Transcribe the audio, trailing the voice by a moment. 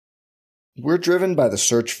We're driven by the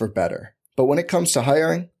search for better. But when it comes to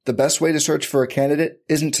hiring, the best way to search for a candidate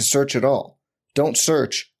isn't to search at all. Don't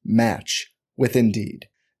search, match with Indeed.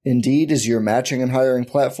 Indeed is your matching and hiring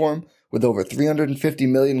platform with over 350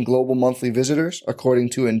 million global monthly visitors,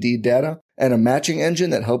 according to Indeed data, and a matching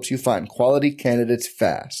engine that helps you find quality candidates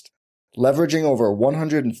fast. Leveraging over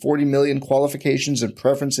 140 million qualifications and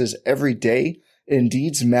preferences every day,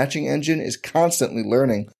 Indeed's matching engine is constantly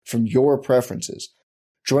learning from your preferences.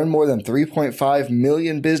 Join more than 3.5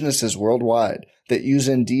 million businesses worldwide that use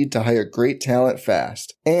Indeed to hire great talent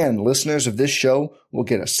fast. And listeners of this show will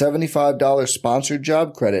get a $75 sponsored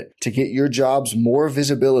job credit to get your jobs more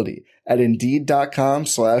visibility at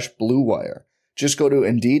Indeed.com/Blue Wire. Just go to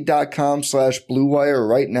Indeed.com/Blue Wire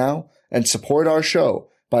right now and support our show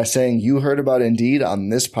by saying you heard about Indeed on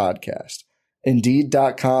this podcast.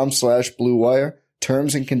 Indeed.com/Blue Wire.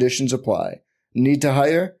 Terms and conditions apply. Need to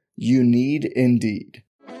hire? You need Indeed.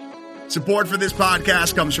 Support for this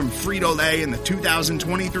podcast comes from Frito-Lay and the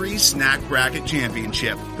 2023 Snack Bracket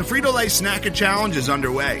Championship. The Frito-Lay Snack-A Challenge is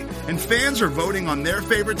underway, and fans are voting on their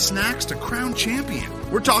favorite snacks to crown champion.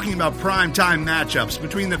 We're talking about prime-time matchups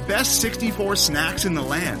between the best 64 snacks in the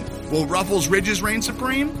land. Will Ruffles Ridges reign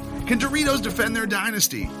supreme? Can Doritos defend their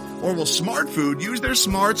dynasty? Or will Smart Food use their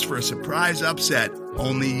smarts for a surprise upset?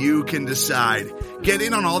 Only you can decide. Get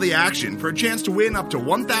in on all the action for a chance to win up to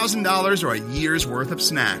 $1,000 or a year's worth of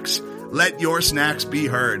snacks. Let your snacks be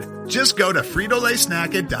heard. Just go to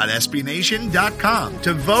fritolaysnacket.sbnation.com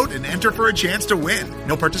to vote and enter for a chance to win.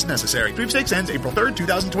 No purchase necessary. Sweepstakes ends April 3rd,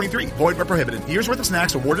 2023. Void where prohibited. Year's worth of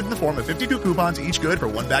snacks awarded in the form of 52 coupons, each good for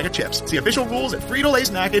one bag of chips. See official rules at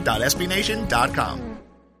fritolaysnacket.sbnation.com.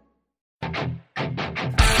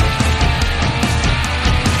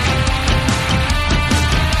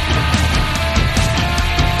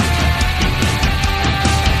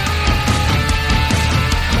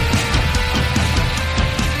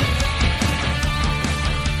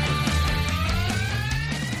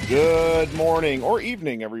 Good morning or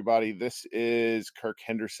evening, everybody. This is Kirk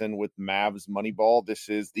Henderson with Mavs Moneyball. This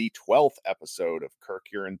is the 12th episode of Kirk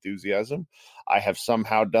Your Enthusiasm. I have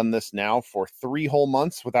somehow done this now for 3 whole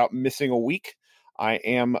months without missing a week. I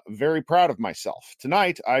am very proud of myself.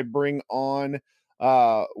 Tonight, I bring on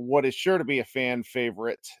what is sure to be a fan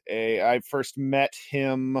favorite. I first met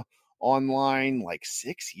him online like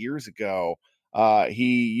 6 years ago.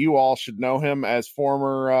 You all should know him as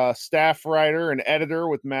former staff writer and editor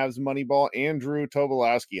with Mavs Moneyball, Andrew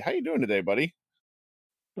Tobolowsky. How you doing today, buddy?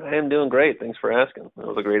 I am doing great. Thanks for asking. That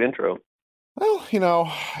was a great intro. Well,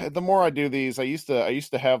 the more I do these, I used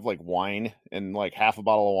to have like wine and like half a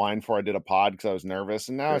bottle of wine before I did a pod because I was nervous.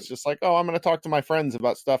 And now It's just like, oh, I'm going to talk to my friends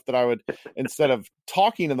about stuff that I would, instead of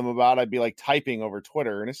talking to them about, I'd be like typing over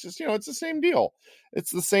Twitter. And it's just, it's the same deal.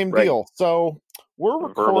 It's the same deal. So we're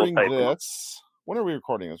recording this. When are we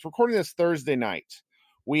recording this? Recording this Thursday night.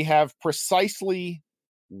 We have precisely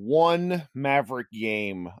one Maverick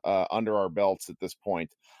game under our belts at this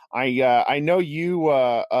point. I know you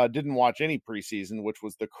didn't watch any preseason, which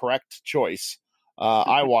was the correct choice.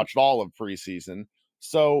 I watched all of preseason.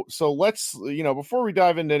 So let's, before we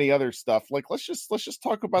dive into any other stuff, like let's just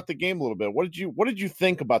talk about the game a little bit. What did you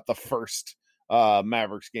think about the first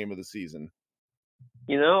Mavericks game of the season?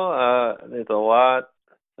 There's a lot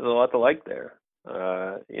to like there.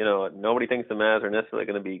 Nobody thinks the Mavs are necessarily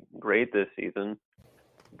going to be great this season,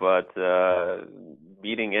 but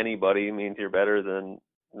beating anybody means you're better than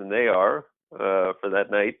they are for that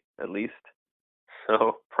night, at least.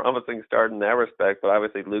 So promising start in that respect, but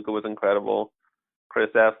obviously Luka was incredible.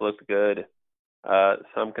 Kristaps looked good.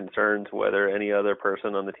 Some concerns whether any other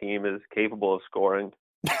person on the team is capable of scoring.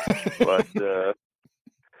 But,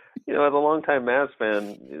 as a longtime Mavs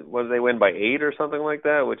fan, was they win by 8 or something like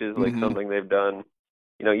that, which is like something they've done.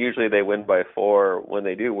 Usually they win by 4 when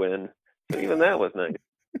they do win. So even that was nice.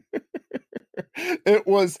 It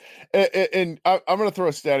was, and I'm going to throw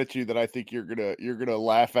a stat at you that I think you're gonna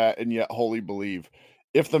laugh at and yet wholly believe.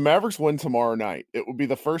 If the Mavericks win tomorrow night, it will be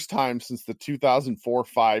the first time since the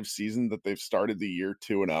 2004-05 season that they've started the year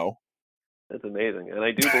 2-0. That's amazing, and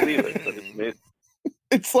I do believe it. But it's amazing.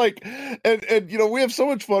 It's like, and we have so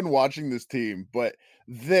much fun watching this team, but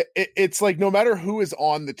it's like no matter who is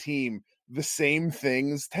on the team, the same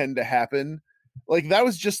things tend to happen. Like that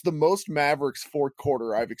was just the most Mavericks fourth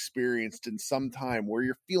quarter I've experienced in some time, where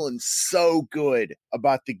you're feeling so good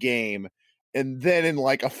about the game, and then in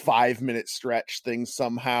like a 5-minute stretch, things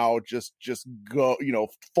somehow just go,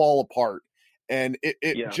 fall apart. And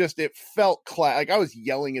it felt like I was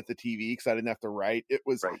yelling at the TV because I didn't have to write.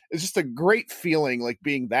 It's just a great feeling, like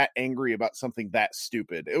being that angry about something that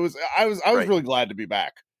stupid. I was really glad to be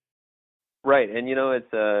back. Right, and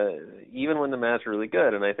it's even when the Mavs are really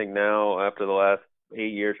good, and I think now after the last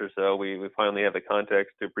 8 years or so, we finally have the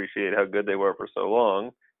context to appreciate how good they were for so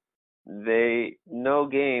long. No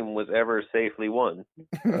game was ever safely won.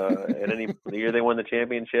 The year they won the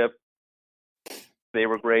championship, they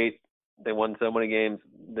were great. They won so many games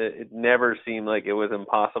that it never seemed like it was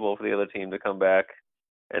impossible for the other team to come back,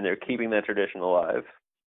 and they're keeping that tradition alive.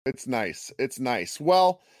 It's nice. It's nice.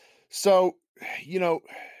 Well, so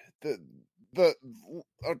the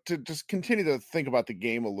to just continue to think about the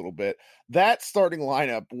game a little bit, that starting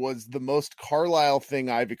lineup was the most Carlisle thing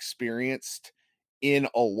I've experienced in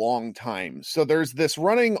a long time. So there's this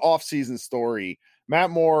running off-season story. Matt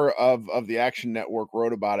Moore of the Action Network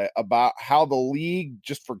wrote about it, about how the league,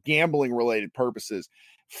 just for gambling related purposes,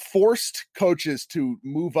 forced coaches to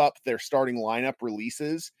move up their starting lineup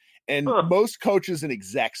releases, and most coaches and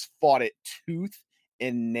execs fought it tooth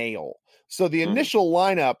and nail. So the initial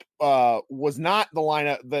lineup was not the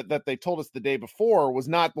lineup that they told us the day before, was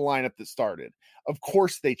not the lineup that started. Of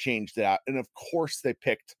course they changed it out, and of course they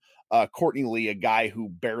picked Courtney Lee, a guy who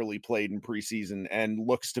barely played in preseason and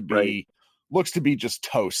looks to be just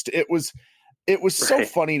toast. It was so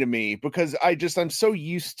funny to me because I'm so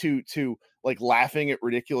used to like laughing at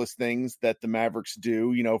ridiculous things that the Mavericks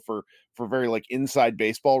do, for very like inside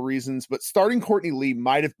baseball reasons. But starting Courtney Lee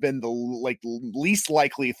might have been the least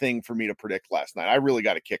likely thing for me to predict last night. I really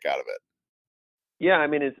got a kick out of it. Yeah, I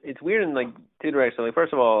mean it's weird in like two directions. Like,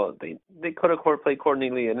 first of all, they could have played Courtney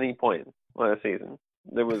Lee at any point last season.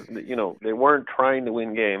 There was, they weren't trying to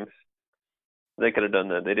win games. They could have done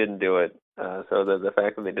that. They didn't do it. So the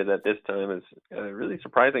fact that they did that this time is really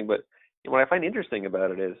surprising. But what I find interesting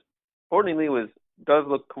about it is Courtney Lee does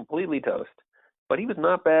look completely toast, but he was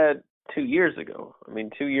not bad 2 years ago. I mean,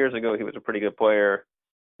 2 years ago he was a pretty good player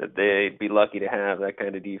that they'd be lucky to have that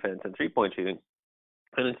kind of defense and three-point shooting.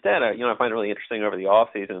 And instead, I find it really interesting over the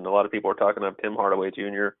offseason. A lot of people are talking about Tim Hardaway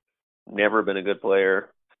Jr., never been a good player,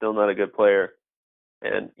 still not a good player.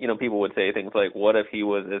 And, people would say things like, what if he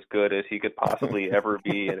was as good as he could possibly ever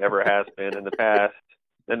be and ever has been in the past?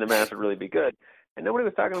 Then the Mavs would really be good. And nobody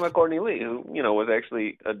was talking about Courtney Lee, who, was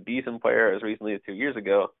actually a decent player as recently as 2 years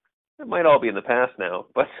ago. It might all be in the past now,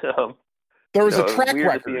 but there was a track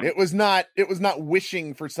record. It was not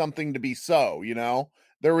wishing for something to be so,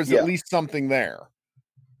 there was at least something there.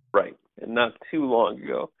 Right. And not too long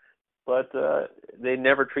ago. But they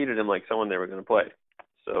never treated him like someone they were going to play.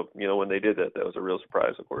 So, when they did that, that was a real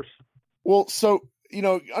surprise, of course. Well, so,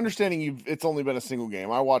 understanding it's only been a single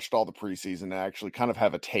game. I watched all the preseason and actually kind of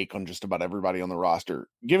have a take on just about everybody on the roster.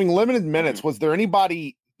 Giving limited minutes, was there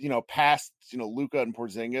anybody, past, Luka and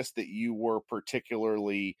Porzingis that you were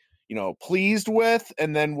particularly, pleased with?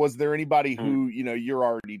 And then was there anybody who, you're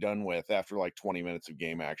already done with after like 20 minutes of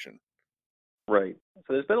game action? Right.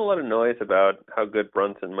 So there's been a lot of noise about how good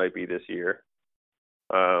Brunson might be this year.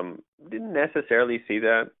 Didn't necessarily see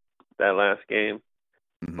that last game,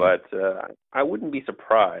 but I wouldn't be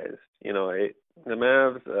surprised. The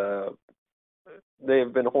Mavs,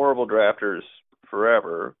 they've been horrible drafters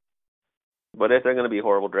forever, but if they're going to be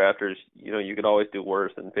horrible drafters, you could always do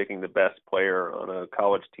worse than picking the best player on a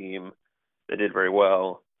college team that did very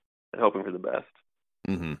well and hoping for the best.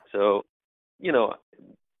 So,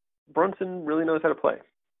 Brunson really knows how to play.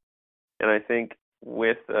 And I think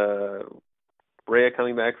with Brea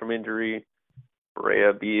coming back from injury,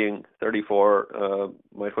 Brea being 34,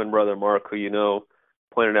 my twin brother Mark, who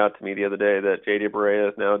pointed out to me the other day that J.J. Barea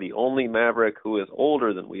is now the only Maverick who is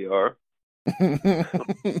older than we are.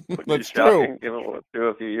 That's shocking, given what went through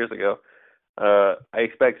a few years ago. I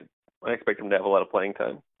expect him to have a lot of playing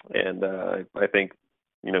time, and I think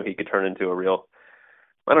he could turn into a real,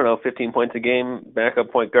 15 points a game,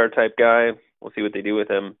 backup point guard type guy. We'll see what they do with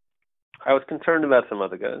him. I was concerned about some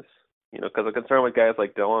other guys, because I'm concerned with guys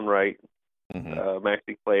like Delon Wright,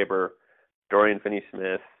 Maxi Kleber, Dorian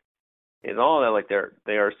Finney-Smith. Is all that like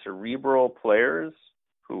they are cerebral players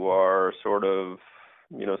who are sort of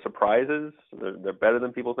surprises. They're better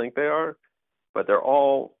than people think they are, but they're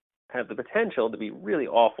all have the potential to be really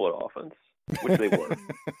awful at offense, which they were.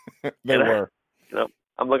 They were.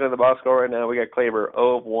 I'm looking at the box score right now. We got Kleber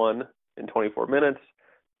 0 of 1 in 24 minutes.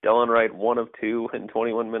 Delon Wright 1 of 2 in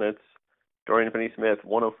 21 minutes. Dorian Finney-Smith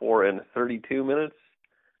 1 of 4 in 32 minutes.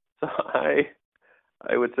 So I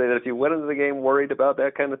would say that if you went into the game worried about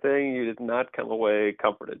that kind of thing, you did not come away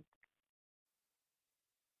comforted.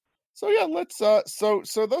 So yeah, let's so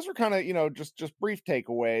those were kind of, just brief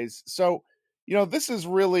takeaways. So, this is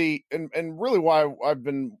really and really why I've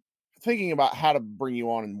been thinking about how to bring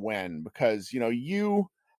you on and when, because you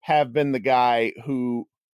have been the guy who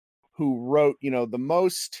wrote, the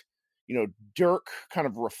most, Dirk kind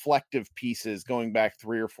of reflective pieces going back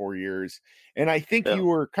 3 or 4 years. And I think Yeah. you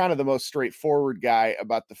were kind of the most straightforward guy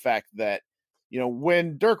about the fact that,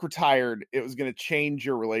 when Dirk retired, it was going to change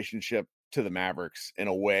your relationship to the Mavericks in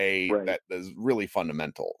a way Right. that is really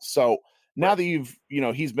fundamental. So now Right.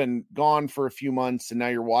 that he's been gone for a few months and now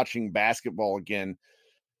you're watching basketball again,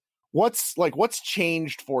 what's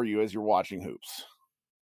changed for you as you're watching hoops?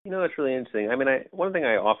 It's really interesting. I mean, one thing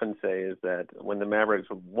I often say is that when the Mavericks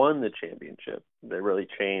won the championship, they really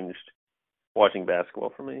changed watching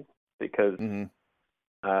basketball for me because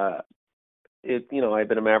I've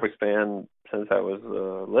been a Mavericks fan since I was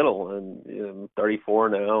little, and I'm 34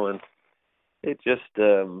 now, and it just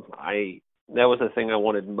that was the thing I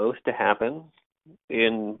wanted most to happen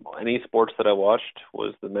in any sports that I watched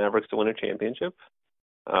was the Mavericks to win a championship.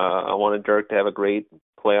 I wanted Dirk to have a great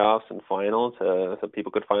playoffs and finals so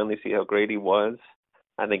people could finally see how great he was.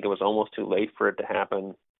 I think it was almost too late for it to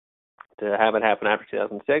happen. To have it happen after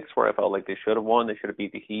 2006, where I felt like they should have won, they should have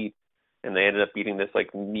beat the Heat, and they ended up beating this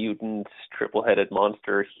like mutant, triple-headed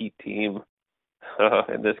monster Heat team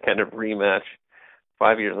in this kind of rematch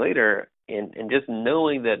 5 years later. And just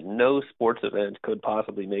knowing that no sports event could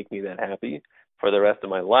possibly make me that happy for the rest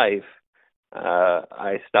of my life,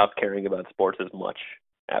 I stopped caring about sports as much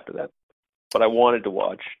after that. But I wanted to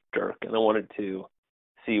watch Dirk, and I wanted to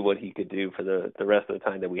see what he could do for the rest of the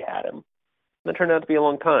time that we had him. And it turned out to be a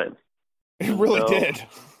long time. It really did.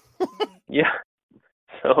 Yeah.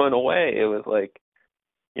 So in a way, it was like,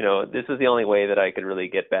 this was the only way that I could really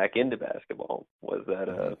get back into basketball was that,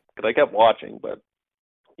 because I kept watching, but,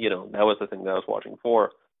 that was the thing that I was watching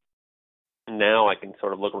for. Now I can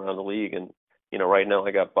sort of look around the league and, right now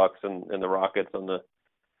I got Bucks and the Rockets on the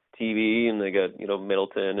TV, and they got,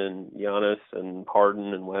 Middleton and Giannis and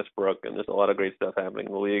Harden and Westbrook, and there's a lot of great stuff happening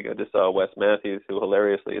in the league. I just saw Wes Matthews, who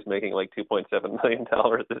hilariously is making like $2.7 million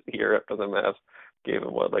this year after the Mavs gave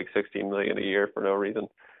him, like $16 million a year for no reason.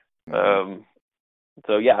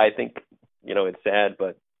 So, yeah, I think, it's sad,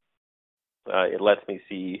 but it lets me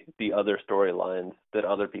see the other storylines that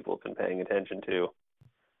other people have been paying attention to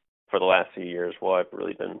for the last few years while I've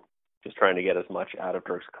really been just trying to get as much out of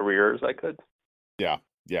Dirk's career as I could. Yeah.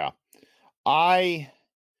 I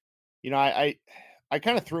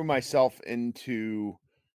kind of threw myself into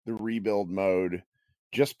the rebuild mode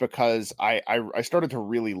just because I started to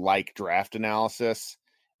really like draft analysis.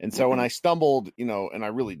 And so when I stumbled, and I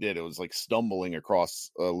really did, it was like stumbling across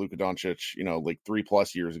Luka Doncic, like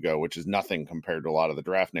 3+ years ago, which is nothing compared to a lot of the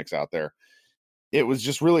draft nicks out there. It was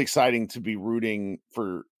just really exciting to be rooting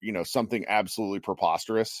for, something absolutely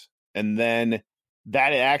preposterous. And then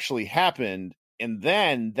that it actually happened. And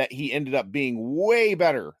then that he ended up being way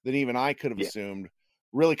better than even I could have assumed,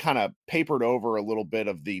 really kind of papered over a little bit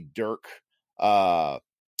of the Dirk,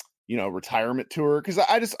 retirement tour. Cause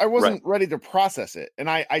I wasn't ready to process it. And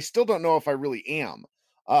I still don't know if I really am.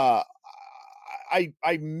 I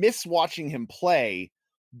miss watching him play,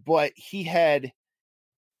 but he had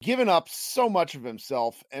given up so much of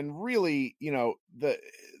himself, and really,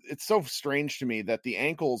 it's so strange to me that the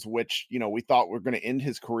ankles, which, we thought were going to end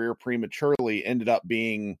his career prematurely, ended up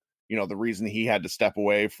being, the reason he had to step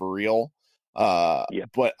away for real.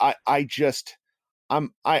 But I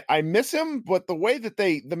miss him, but the way that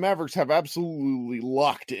the Mavericks have absolutely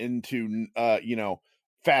lucked into,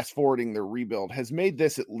 fast forwarding their rebuild has made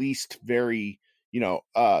this at least very,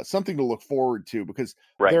 something to look forward to, because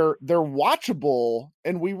they're watchable,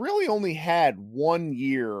 and we really only had 1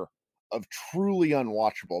 year of truly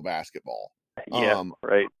unwatchable basketball.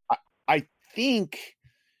 I think,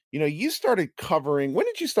 you started covering, when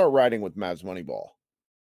did you start writing with Mavs Moneyball?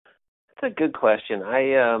 That's a good question.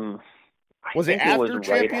 Was it after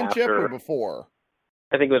championship or before?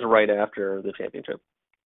 I think it was right after the championship.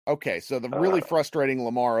 Okay, so the really frustrating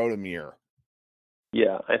Lamar Odom year.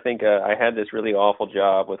 Yeah, I think I had this really awful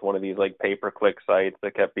job with one of these like pay-per-click sites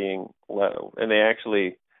that kept being low, and they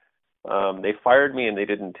actually they fired me and they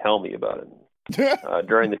didn't tell me about it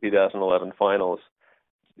during the 2011 finals.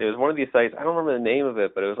 It was one of these sites, I don't remember the name of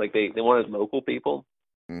it, but it was like they wanted local people.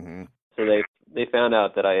 Mm-hmm. So they found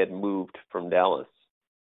out that I had moved from Dallas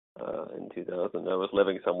in 2000. I was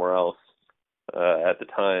living somewhere else at the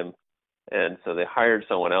time, and so they hired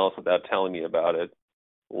someone else without telling me about it.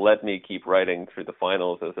 Let me keep writing through the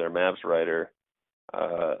finals as their Mavs writer,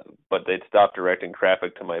 but they'd stopped directing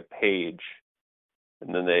traffic to my page,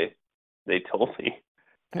 and then they told me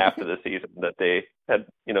after the season that they had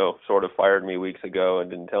sort of fired me weeks ago and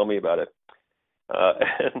didn't tell me about it,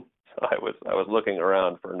 and so I was looking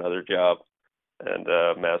around for another job, and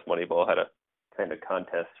Mavs Moneyball had a kind of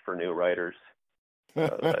contest for new writers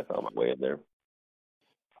that I found my way in there.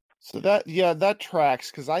 So that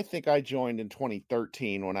tracks, because I think I joined in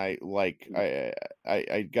 2013 when I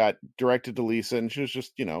got directed to Lisa, and she was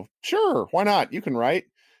just, sure, why not? You can write.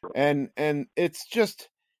 And it's just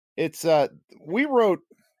we wrote,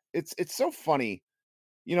 it's so funny.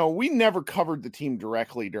 We never covered the team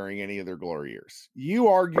directly during any of their glory years. You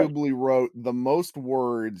arguably wrote the most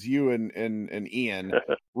words, you and Ian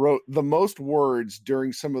wrote the most words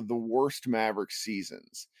during some of the worst Mavericks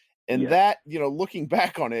seasons. And that, looking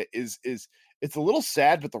back on it is it's a little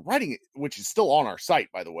sad, but the writing, which is still on our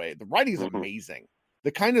site, by the way, the writing is amazing.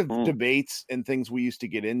 The kind of debates and things we used to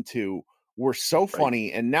get into were so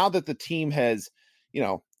funny. And now that the team has,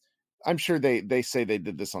 I'm sure they say they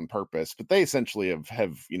did this on purpose, but they essentially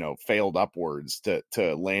have failed upwards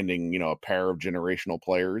to landing, a pair of generational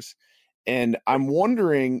players. And I'm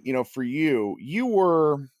wondering, for you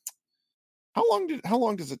were, how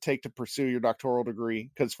long does it take to pursue your doctoral degree?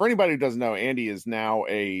 Because for anybody who doesn't know, Andy is now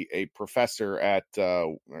a professor at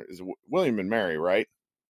is it William and Mary, right?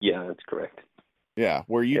 Yeah, that's correct. Yeah,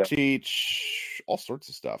 where you teach all sorts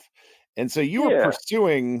of stuff. And so you were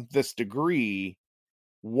pursuing this degree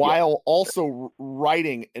while also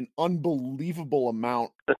writing an unbelievable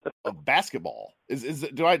amount of basketball.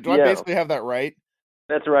 Do I basically have that right?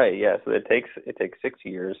 That's right. Yeah. So it takes 6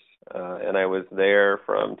 years, and I was there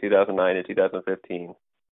from 2009 to 2015.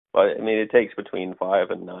 But I mean, it takes between 5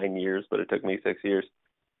 and 9 years, but it took me 6 years.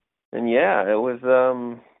 And yeah, it was,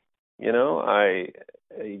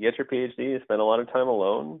 you get your PhD, you spend a lot of time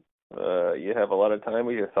alone. You have a lot of time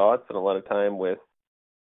with your thoughts and a lot of time with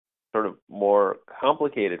sort of more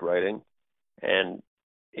complicated writing. And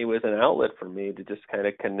it was an outlet for me to just kind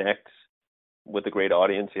of connect with the great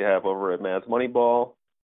audience you have over at Mavs Moneyball,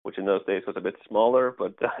 which in those days was a bit smaller,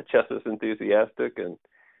 but just as enthusiastic. And,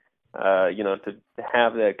 to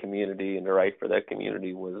have that community and to write for that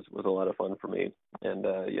community was a lot of fun for me. And,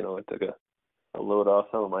 it took a load off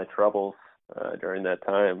some of my troubles during that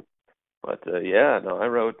time. But, I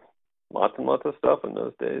wrote lots and lots of stuff in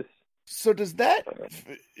those days. So does that,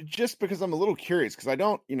 just because I'm a little curious, because I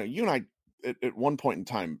don't, you and I at one point in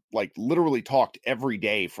time, like literally talked every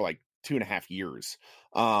day for like 2.5 years.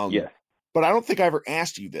 But I don't think I ever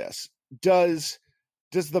asked you this. Does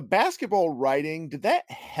the basketball writing, did that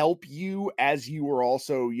help you as you were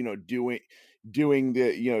also, doing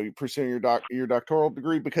the, pursuing your doctoral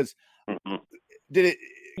degree? Because did it,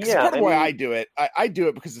 part of why I do it, I do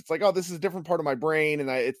it because it's like, oh, this is a different part of my brain and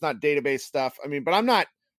it's not database stuff. I mean, but I'm not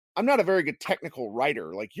a very good technical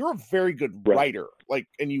writer. Like, you're a very good writer, like,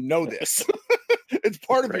 and this. It's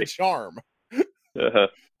part of your charm.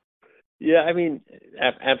 Yeah, I mean,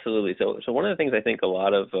 absolutely. So one of the things I think a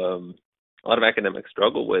lot of academics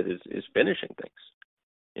struggle with is finishing things.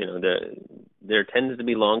 There tends to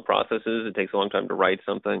be long processes. It takes a long time to write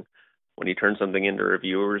something. When you turn something into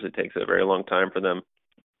reviewers, it takes a very long time for them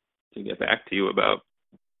to get back to you about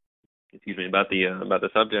the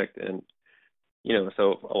subject. And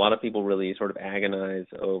so a lot of people really sort of agonize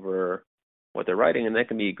over what they're writing, and that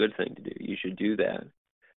can be a good thing to do. You should do that.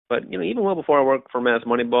 But, even well before I worked for Mavs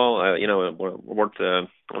Moneyball, I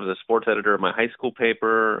was a sports editor of my high school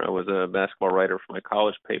paper. I was a basketball writer for my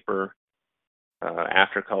college paper.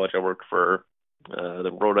 After college, I worked for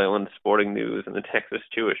the Rhode Island Sporting News and the Texas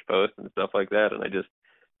Jewish Post and stuff like that. And I just,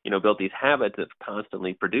 built these habits of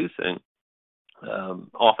constantly producing,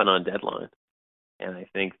 often on deadline. And I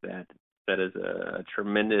think that is a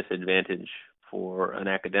tremendous advantage for an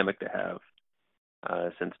academic to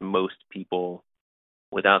have, since most people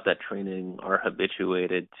without that training are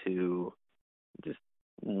habituated to just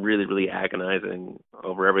really, really agonizing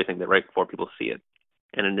over everything they write before people see it.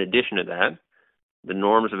 And in addition to that, the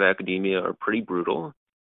norms of academia are pretty brutal.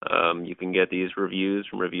 You can get these reviews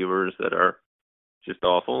from reviewers that are just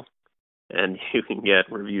awful, and you can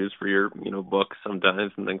get reviews for your, books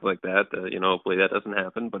sometimes and things like that. Hopefully that doesn't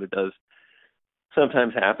happen, but it does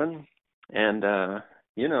sometimes happen. And,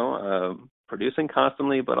 producing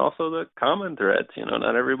constantly, but also the common threads.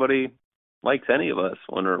 Not everybody likes any of us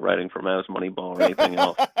when we're writing for Mavs Moneyball or anything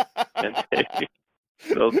else.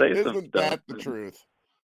 They'll say Isn't some that stuff. The truth?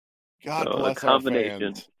 God bless our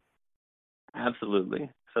fans. Absolutely.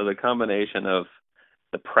 So the combination of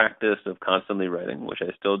the practice of constantly writing, which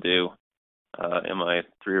I still do in my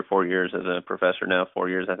 3 or 4 years as a professor now, 4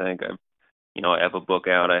 years I think. I have a book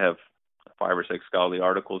out. I have 5 or 6 scholarly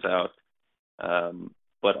articles out.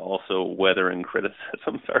 But also weather and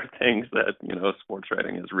criticisms are things that, sports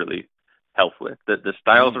writing has really helped with. The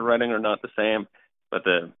styles of writing are not the same, but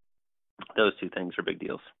those two things are big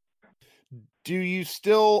deals. Do you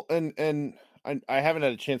still, and I haven't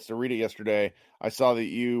had a chance to read it yesterday. I saw that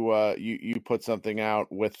you put something out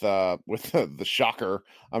with the shocker.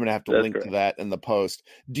 I'm gonna have to That's link to great. that in the post.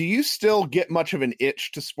 Do you still get much of an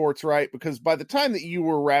itch to sports write? Because by the time that you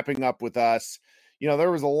were wrapping up with us,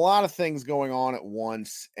 there was a lot of things going on at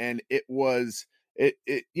once, and it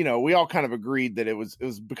we all kind of agreed that it was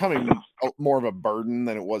becoming more of a burden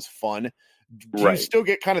than it was fun. Do you Right. still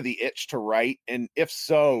get kind of the itch to write? And if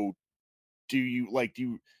so,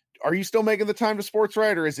 are you still making the time to sports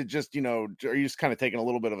write, or is it just, are you just kind of taking a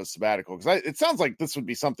little bit of a sabbatical? Because it sounds like this would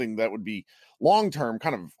be something that would be long-term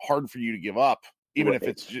kind of hard for you to give up, even if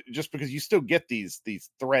it's just because you still get these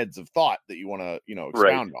threads of thought that you want to,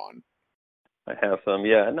 expound on. I have some.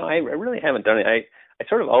 Yeah, no, I really haven't done it. I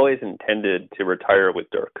sort of always intended to retire with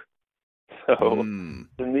Dirk. So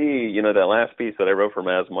to me, that last piece that I wrote for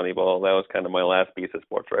Mavs Moneyball, that was kind of my last piece of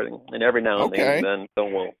sports writing. And every now and then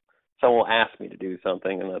someone will ask me to do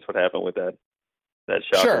something, and that's what happened with that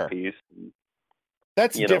shocker piece.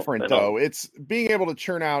 That's different, though. It's being able to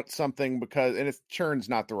churn out something churn's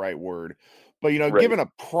not the right word, but given a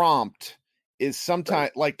prompt is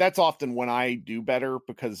sometimes like that's often when I do better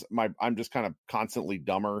because I'm just kind of constantly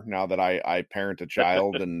dumber now that I parent a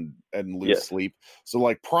child and lose sleep. So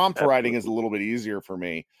like prompt writing is a little bit easier for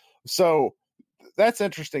me. So that's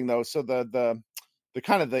interesting though. So the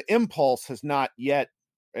kind of the impulse has not yet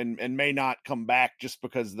and may not come back just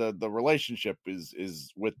because the relationship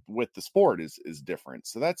is with the sport is different.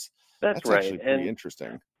 So that's right. Actually pretty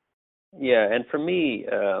interesting. Yeah, and for me,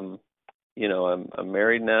 I'm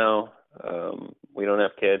married now. We don't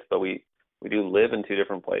have kids, but we do live in two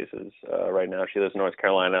different places right now. She lives in North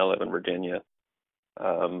Carolina. I live in Virginia,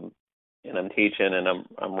 and I'm teaching and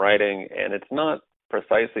I'm writing. And it's not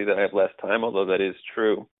precisely that I have less time, although that is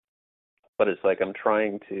true. But it's like I'm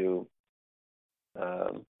trying to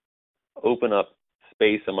open up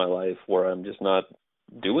space in my life where I'm just not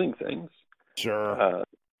doing things. Sure.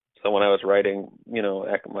 So when I was writing,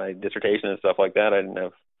 my dissertation and stuff like that,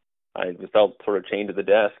 I felt sort of chained to the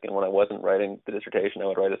desk, and when I wasn't writing the dissertation, I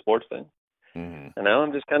would write a sports thing. Mm-hmm. And now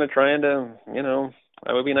I'm just kind of trying to,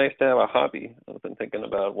 it would be nice to have a hobby. I've been thinking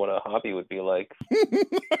about what a hobby would be like.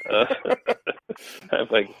 I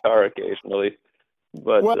play guitar occasionally.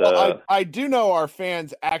 But I do know our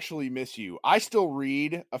fans actually miss you. I still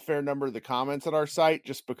read a fair number of the comments at our site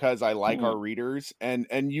just because I like our readers, and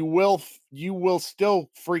you will still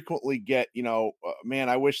frequently get, man,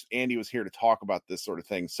 I wish Andy was here to talk about this sort of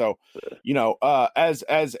thing. So,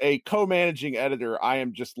 as a co-managing editor, I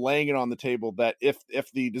am just laying it on the table that if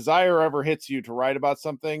the desire ever hits you to write about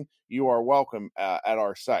something, you are welcome at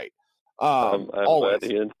our site. I'm always. glad to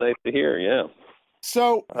hear. It's nice to hear. Yeah.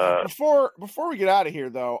 So before we get out of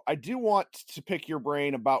here, though, I do want to pick your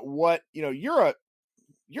brain about what, you're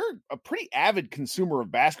a pretty avid consumer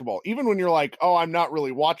of basketball. Even when you're like, oh, I'm not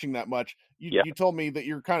really watching that much. You told me that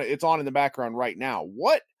you're it's on in the background right now.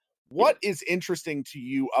 What is interesting to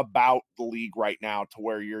you about the league right now to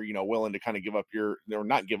where you're, willing to kind of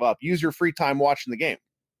use your free time watching the game?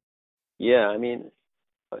 Yeah. I mean,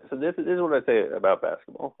 so this is what I say about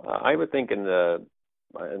basketball. I would think and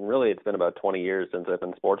really it's been about 20 years since I've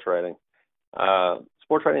been sports writing.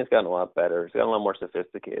 Sports writing has gotten a lot better. It's gotten a lot more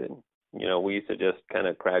sophisticated. We used to just kind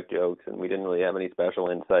of crack jokes and we didn't really have any special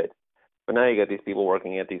insight. But now you got these people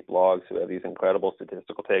working at these blogs who have these incredible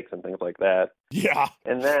statistical takes and things like that. Yeah.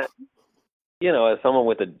 And that, as someone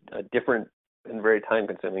with a different and very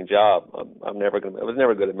time-consuming job, I was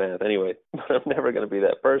never good at math anyway, but I'm never going to be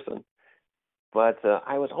that person. But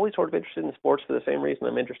I was always sort of interested in sports for the same reason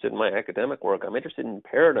I'm interested in my academic work. I'm interested in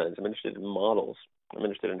paradigms. I'm interested in models. I'm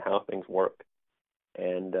interested in how things work.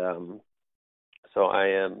 And so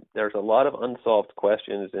there's a lot of unsolved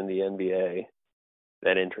questions in the NBA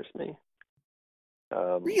that interest me.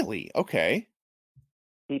 Really? Okay.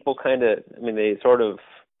 People they sort of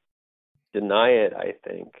deny it, I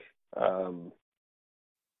think.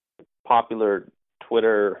 Popular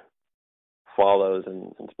Twitter follows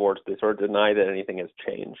in sports, they sort of deny that anything has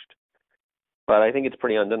changed. But I think it's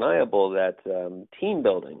pretty undeniable that team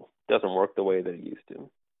building doesn't work the way that it used to.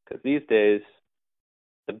 Because these days,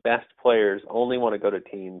 the best players only want to go to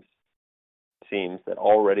teams that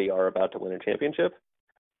already are about to win a championship,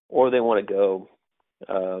 or they want to go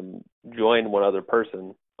join one other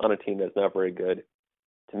person on a team that's not very good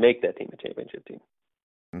to make that team a championship team.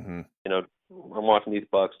 Mm-hmm. I'm watching these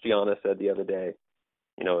Bucks. Giannis said the other day,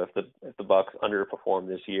 if the Bucks underperform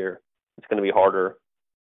this year, it's going to be harder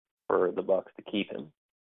for the Bucks to keep him.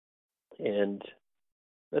 And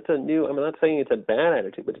that's I'm not saying it's a bad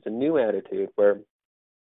attitude, but it's a new attitude where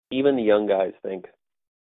even the young guys think,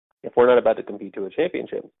 if we're not about to compete to a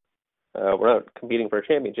championship, we're not competing for a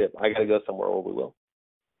championship. I got to go somewhere where we will.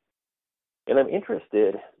 And I'm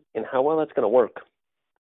interested in how well that's going to work.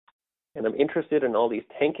 And I'm interested in all these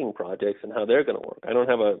tanking projects and how they're going to work. I don't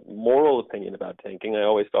have a moral opinion about tanking. I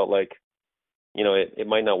always felt like, it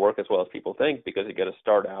might not work as well as people think because you got to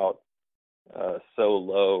start out so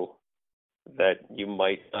low that you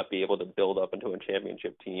might not be able to build up into a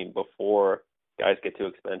championship team before guys get too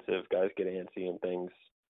expensive, guys get antsy, and things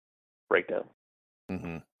break down.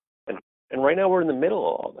 Mm-hmm. And right now we're in the middle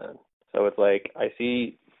of all that. So it's like I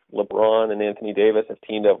see LeBron and Anthony Davis have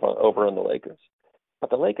teamed up over on the Lakers. But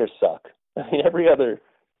the Lakers suck. I mean, every other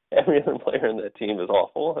player in that team is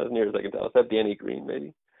awful, as near as I can tell, except Danny Green,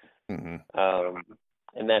 maybe. Mm-hmm.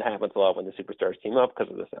 And that happens a lot when the superstars team up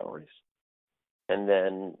because of the salaries. And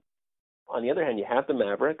then, on the other hand, you have the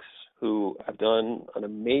Mavericks, who have done an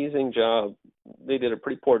amazing job. They did a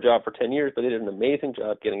pretty poor job for 10 years, but they did an amazing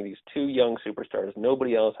job getting these two young superstars.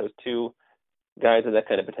 Nobody else has two guys with that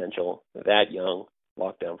kind of potential, that young,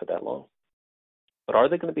 locked down for that long. But are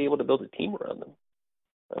they going to be able to build a team around them?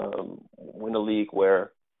 In a league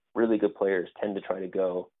where really good players tend to try to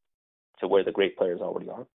go to where the great players already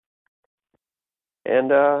are. And,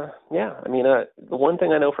 the one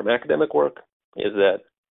thing I know from academic work is that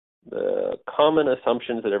the common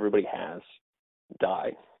assumptions that everybody has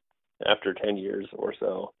die after 10 years or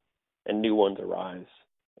so, and new ones arise.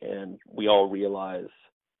 And we all realize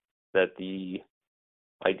that the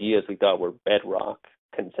ideas we thought were bedrock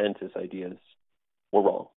consensus ideas were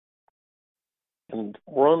wrong. And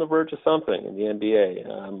we're on the verge of something in the NBA.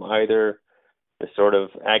 Either the sort of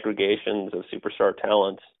aggregations of superstar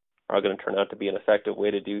talents are going to turn out to be an effective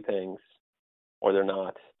way to do things, or they're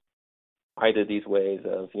not. Either these ways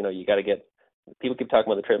of, you got to get, people keep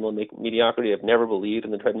talking about the treadmill of mediocrity. I've never believed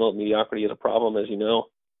in the treadmill of mediocrity as a problem, as you know,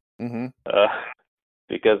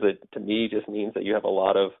 because it, to me, just means that you have a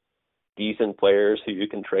lot of decent players who you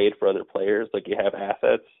can trade for other players, like you have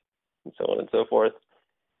assets and so on and so forth.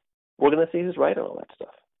 We're going to see who's right on all that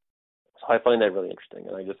stuff. So I find that really interesting.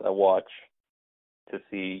 And I watch to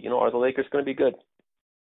see, are the Lakers going to be good?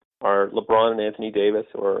 Are LeBron and Anthony Davis,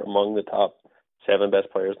 who are among the top 7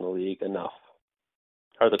 best players in the league, enough?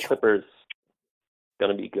 Are the Clippers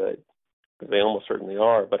going to be good? Because they almost certainly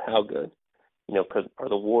are, but how good? Because are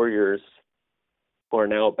the Warriors, who are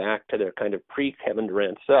now back to their kind of pre-Kevin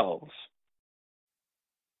Durant selves,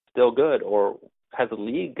 still good? Or has the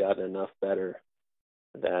league gotten enough better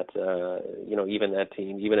that, even that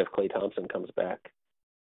team, even if Klay Thompson comes back,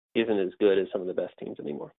 isn't as good as some of the best teams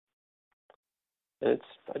anymore? And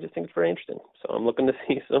I just think it's very interesting. So I'm looking to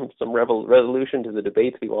see some resolution to the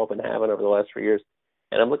debates we've all been having over the last 3 years.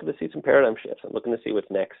 And I'm looking to see some paradigm shifts. I'm looking to see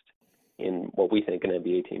what's next in what we think an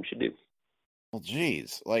NBA team should do. Well,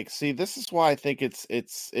 geez, this is why I think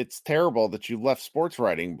it's terrible that you left sports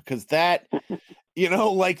writing, because that,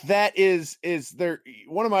 that is there.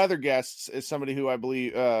 One of my other guests is somebody who I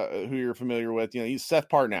believe, who you're familiar with, he's Seth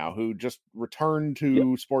Partnow, who just returned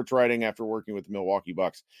to sports writing after working with the Milwaukee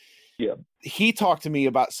Bucks. Yeah. He talked to me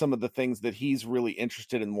about some of the things that he's really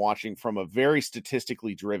interested in watching from a very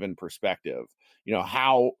statistically driven perspective,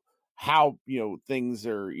 how things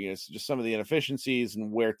are, just some of the inefficiencies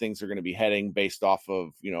and where things are going to be heading based off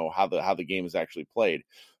of, how the game is actually played.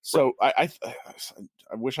 So I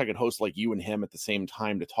wish I could host like you and him at the same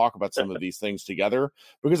time to talk about some of these things together,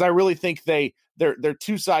 because I really think they're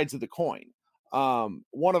two sides of the coin.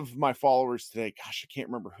 One of my followers today, gosh, I can't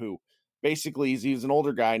remember who, basically he was an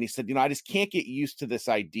older guy, and he said, I just can't get used to this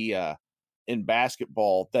idea in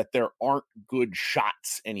basketball that there aren't good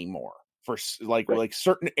shots anymore. For like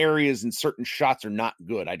certain areas and certain shots are not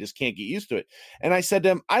good. I just can't get used to it. And I said to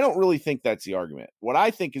him, I don't really think that's the argument. What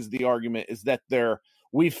I think is the argument is that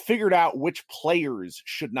we've figured out which players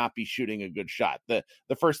should not be shooting a good shot. The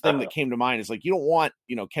first thing that came to mind is like, you don't want,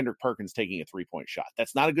 Kendrick Perkins taking a 3-point shot.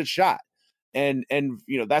 That's not a good shot. And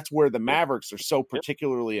that's where the Mavericks are so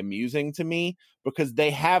particularly amusing to me, because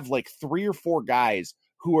they have like 3 or 4 guys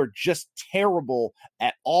who are just terrible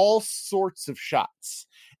at all sorts of shots.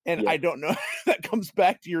 And I don't know, that comes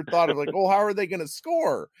back to your thought of like, how are they going to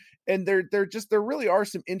score? And there really are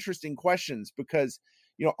some interesting questions, because,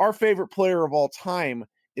 our favorite player of all time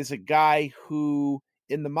is a guy who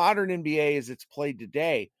in the modern NBA as it's played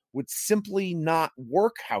today would simply not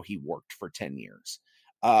work how he worked for 10 years.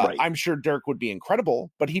 I'm sure Dirk would be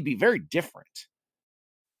incredible, but he'd be very different.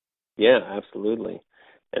 Yeah, absolutely.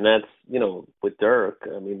 And that's, with Dirk,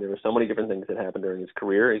 I mean, there were so many different things that happened during his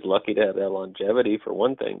career. He's lucky to have that longevity for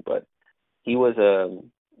one thing, but he was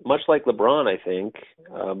much like LeBron, I think,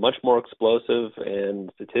 a much more explosive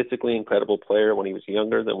and statistically incredible player when he was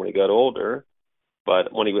younger than when he got older.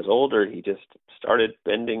 But when he was older, he just started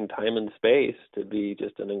bending time and space to be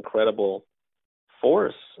just an incredible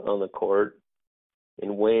force on the court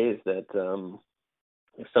in ways that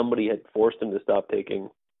if somebody had forced him to stop taking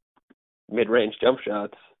mid-range jump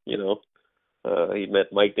shots, he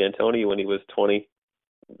met Mike D'Antoni when he was 20.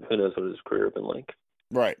 Who knows what his career would have been like.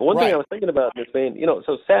 Right. But one thing I was thinking about in this vein,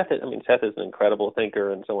 so Seth is an incredible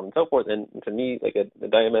thinker and so on and so forth. And to me, like a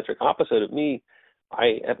diametric opposite of me,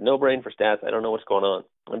 I have no brain for stats. I don't know what's going on.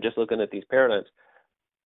 I'm just looking at these paradigms.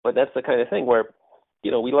 But that's the kind of thing where,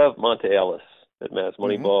 we love Monte Ellis at Mass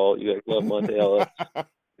Moneyball. You guys love Monte Ellis.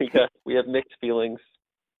 We have mixed feelings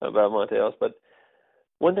about Monte Ellis. But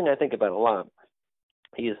one thing I think about a lot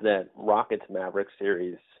is that Rockets Mavericks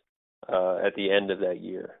series at the end of that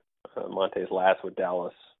year, Monte's last with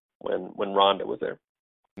Dallas when Rondo was there.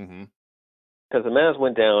 Because the Mavs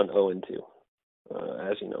went down 0-2,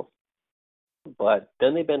 as you know. But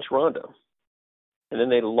then they benched Rondo. And then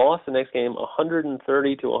they lost the next game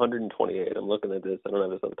 130 to 128. I'm looking at this. I don't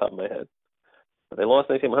have this on the top of my head. But they lost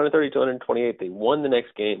the next game 130 to 128. They won the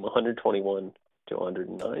next game 121 to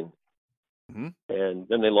 109. And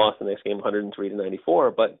then they lost the next game 103 to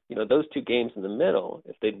 94. But, those two games in the middle,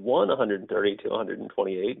 if they'd won 130 to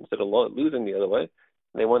 128 instead of losing the other way, and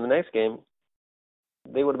they won the next game,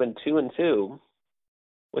 they would have been 2-2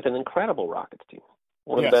 with an incredible Rockets team.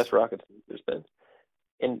 One of the best Rockets teams there's been.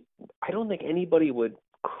 And I don't think anybody would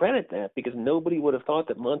credit that because nobody would have thought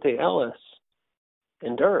that Monte Ellis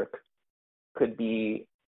and Dirk could be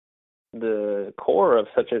the core of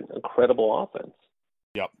such an incredible offense.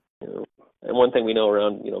 Yep. And one thing we know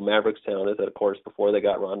around, Mavericks town is that, of course, before they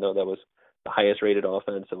got Rondo, that was the highest rated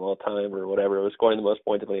offense of all time or whatever. It was scoring the most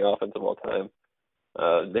points of any offense of all time.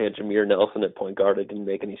 They had Jameer Nelson at point guard. It didn't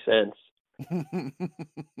make any sense.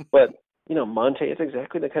 But, Monte is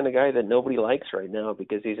exactly the kind of guy that nobody likes right now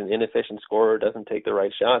because he's an inefficient scorer, doesn't take the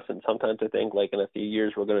right shots. And sometimes I think, like, in a few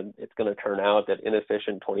years, it's going to turn out that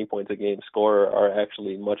inefficient 20 points a game scorer are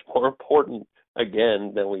actually much more important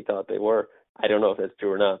again than we thought they were. I don't know if that's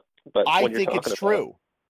true or not. But I think it's true.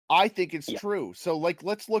 I think it's true. So,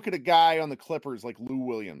 let's look at a guy on the Clippers like Lou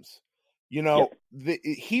Williams. He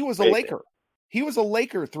was a Laker. He was a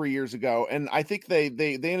Laker 3 years ago, and I think they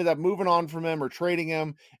ended up moving on from him or trading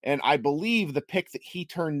him. And I believe the pick that he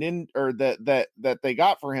turned in, or that they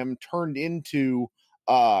got for him, turned into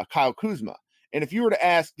Kyle Kuzma. And if you were to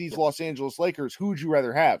ask these Los Angeles Lakers, who would you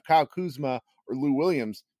rather have, Kyle Kuzma or Lou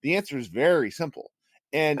Williams? The answer is very simple.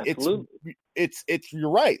 And it's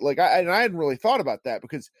you're right. Like I hadn't really thought about that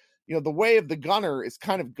because the way of the gunner is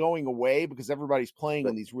kind of going away because everybody's playing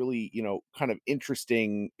in these really kind of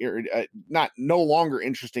interesting, no longer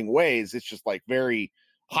interesting ways. It's just like very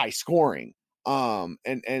high scoring.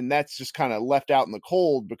 And that's just kind of left out in the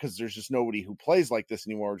cold because there's just nobody who plays like this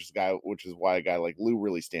anymore. Which is why a guy like Lou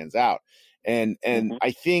really stands out. And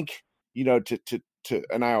I think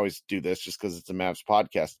and I always do this just because it's a Mavs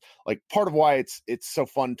podcast. Like part of why it's so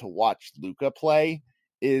fun to watch Luka play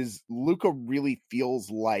is Luka really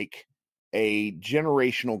feels like a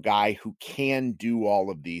generational guy who can do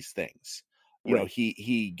all of these things.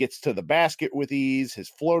 He gets to the basket with ease. His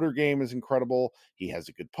floater game is incredible. He has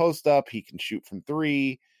a good post up. He can shoot from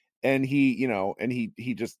three, and he's a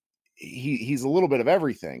little bit of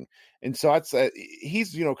everything. And so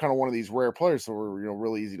he's kind of one of these rare players. So we're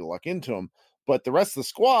really easy to luck into him. But the rest of the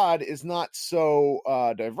squad is not so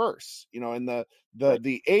diverse, and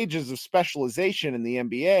the ages of specialization in the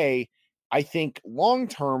NBA, I think long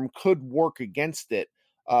term could work against it,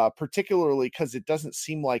 particularly because it doesn't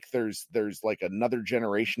seem like there's like another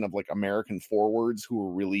generation of like American forwards who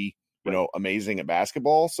are really amazing at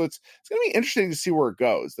basketball. So it's going to be interesting to see where it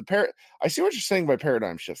goes. I see what you're saying by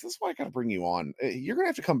paradigm shifts. That's why I got to bring you on. You're going to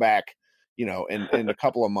have to come back. In a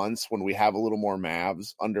couple of months when we have a little more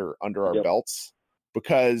Mavs under our belts,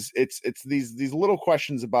 because it's these little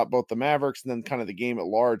questions about both the Mavericks and then kind of the game at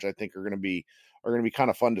large, I think are going to be kind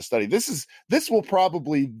of fun to study. This will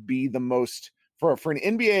probably be the most for an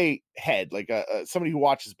NBA head, like somebody who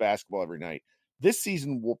watches basketball every night. This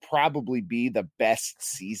season will probably be the best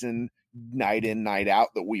season night in, night out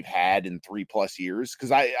that we've had in 3+ years. Cause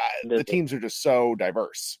the teams are just so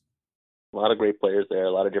diverse. A lot of great players there,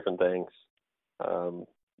 a lot of different things.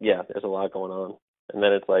 There's a lot going on. And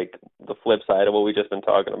then it's like the flip side of what we've just been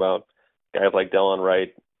talking about. Guys like Delon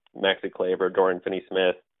Wright, Maxi Kleber, Dorian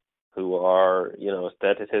Finney-Smith, who are,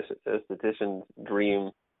 statisticians'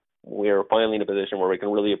 dream. We're finally in a position where we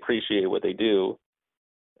can really appreciate what they do.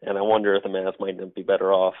 And I wonder if the Mavs might be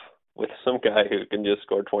better off with some guy who can just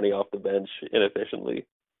score 20 off the bench inefficiently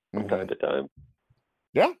from time to time.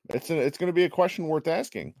 Yeah, it's going to be a question worth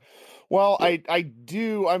asking. Well, I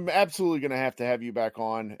do. I'm absolutely going to have you back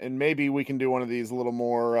on, and maybe we can do one of these a little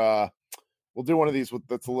more. We'll do one of these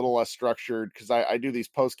that's a little less structured, because I do these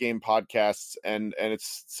post-game podcasts, and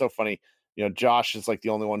it's so funny. You know, Josh is like the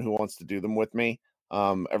only one who wants to do them with me.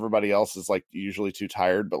 Everybody else is like usually too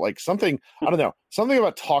tired, but like something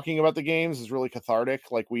about talking about the games is really cathartic,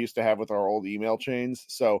 like we used to have with our old email chains.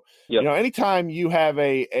 So, Yep. You know, anytime you have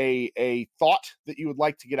a thought that you would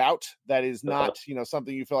like to get out that is not, you know,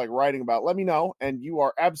 something you feel like writing about, let me know, and you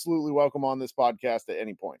are absolutely welcome on this podcast at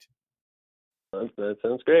any point. That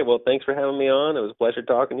sounds great. Well, thanks for having me on. It was a pleasure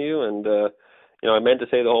talking to you. And, you know, I meant to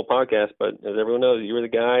say the whole podcast, but as everyone knows, you were the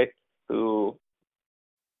guy who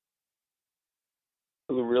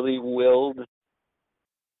really willed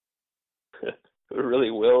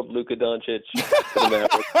Luka Doncic to the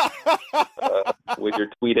Mavericks with your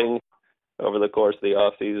tweeting over the course of the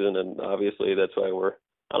offseason. And obviously that's why we're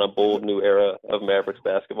on a bold new era of Mavericks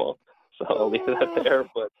basketball. So I'll leave that there.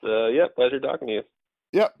 But, yeah, pleasure talking to you.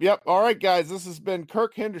 Yep. All right, guys, this has been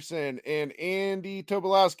Kirk Henderson and Andy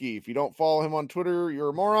Tobolowsky. If you don't follow him on Twitter, you're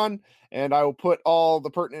a moron, and I will put all the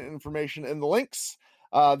pertinent information in the links.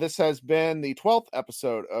 This has been the 12th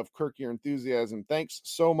episode of Kirk Your Enthusiasm. Thanks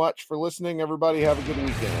so much for listening, everybody. Have a good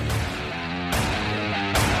weekend.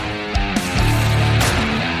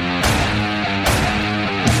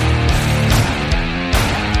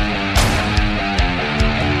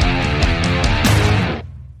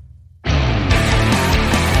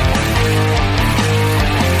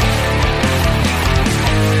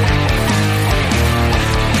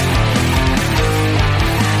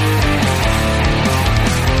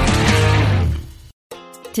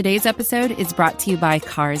 Today's episode is brought to you by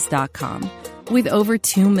Cars.com. With over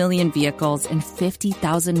 2 million vehicles and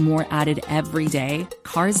 50,000 more added every day,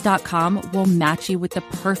 Cars.com will match you with the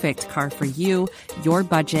perfect car for you, your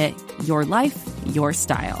budget, your life, your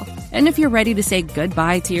style. And if you're ready to say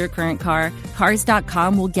goodbye to your current car,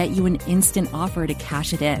 Cars.com will get you an instant offer to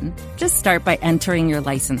cash it in. Just start by entering your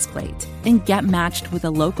license plate and get matched with a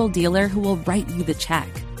local dealer who will write you the check.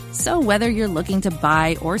 So whether you're looking to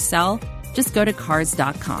buy or sell, just go to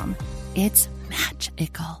Cars.com. It's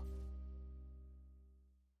magical.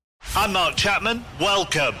 I'm Mark Chapman.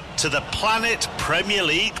 Welcome to the Planet Premier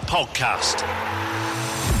League podcast.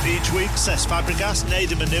 Each week, Cesc Fabregas,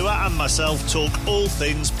 Nader Manua and myself talk all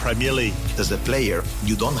things Premier League. As a player,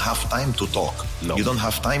 you don't have time to talk. No. You don't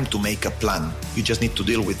have time to make a plan. You just need to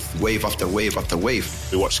deal with wave after wave after wave.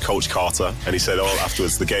 We watched Coach Carter, and he said,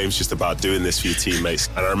 afterwards, the game's just about doing this for your teammates.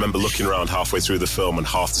 And I remember looking around halfway through the film, and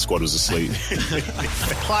half the squad was asleep.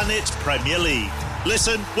 Planet Premier League.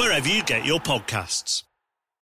 Listen wherever you get your podcasts.